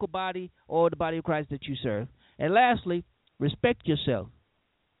the local body or the body of Christ that you serve. And lastly, respect yourself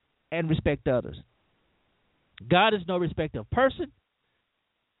and respect others. God is no respecter of person,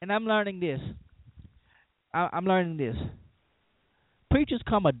 and I'm learning this. Preachers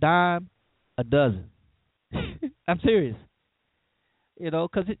come a dime a dozen. I'm serious.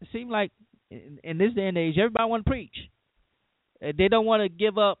 Because it seems like in this day and age, everybody want to preach. They don't want to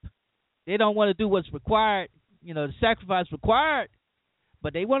give up. They don't want to do what's required, the sacrifice required,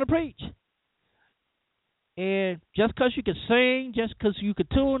 but they want to preach. And just because you can sing, just because you can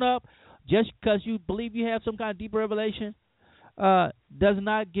tune up, just because you believe you have some kind of deep revelation, does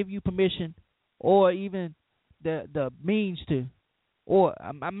not give you permission or even the means to, or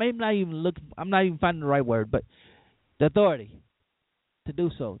I'm not even finding the right word, but the authority to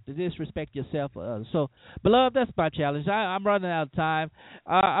do so, to disrespect yourself or others. So, beloved, that's my challenge. I'm running out of time.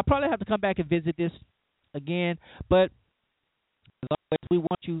 I probably have to come back and visit this again, but as always, we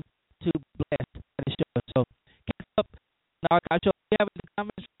want you to bless the show. So, catch up in our archive show. If you have any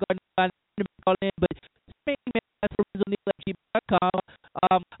comments regarding call in, but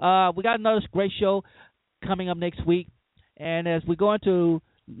lorenzoneal@gmail.com. We got another great show coming up next week, and as we go into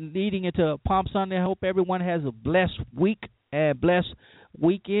leading into Palm Sunday, I hope everyone has a blessed week and blessed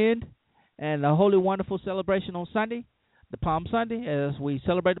weekend and a holy, wonderful celebration on Sunday, the Palm Sunday, as we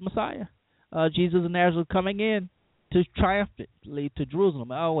celebrate the Messiah, Jesus of Nazareth, coming in to triumphantly to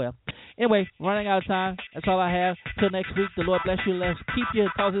Jerusalem. Oh, well. Anyway, running out of time. That's all I have. Till next week, the Lord bless you. Let's keep you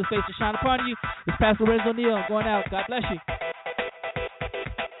and cause His face to shine upon you. It's Pastor Lorenzo Neal going out. God bless you.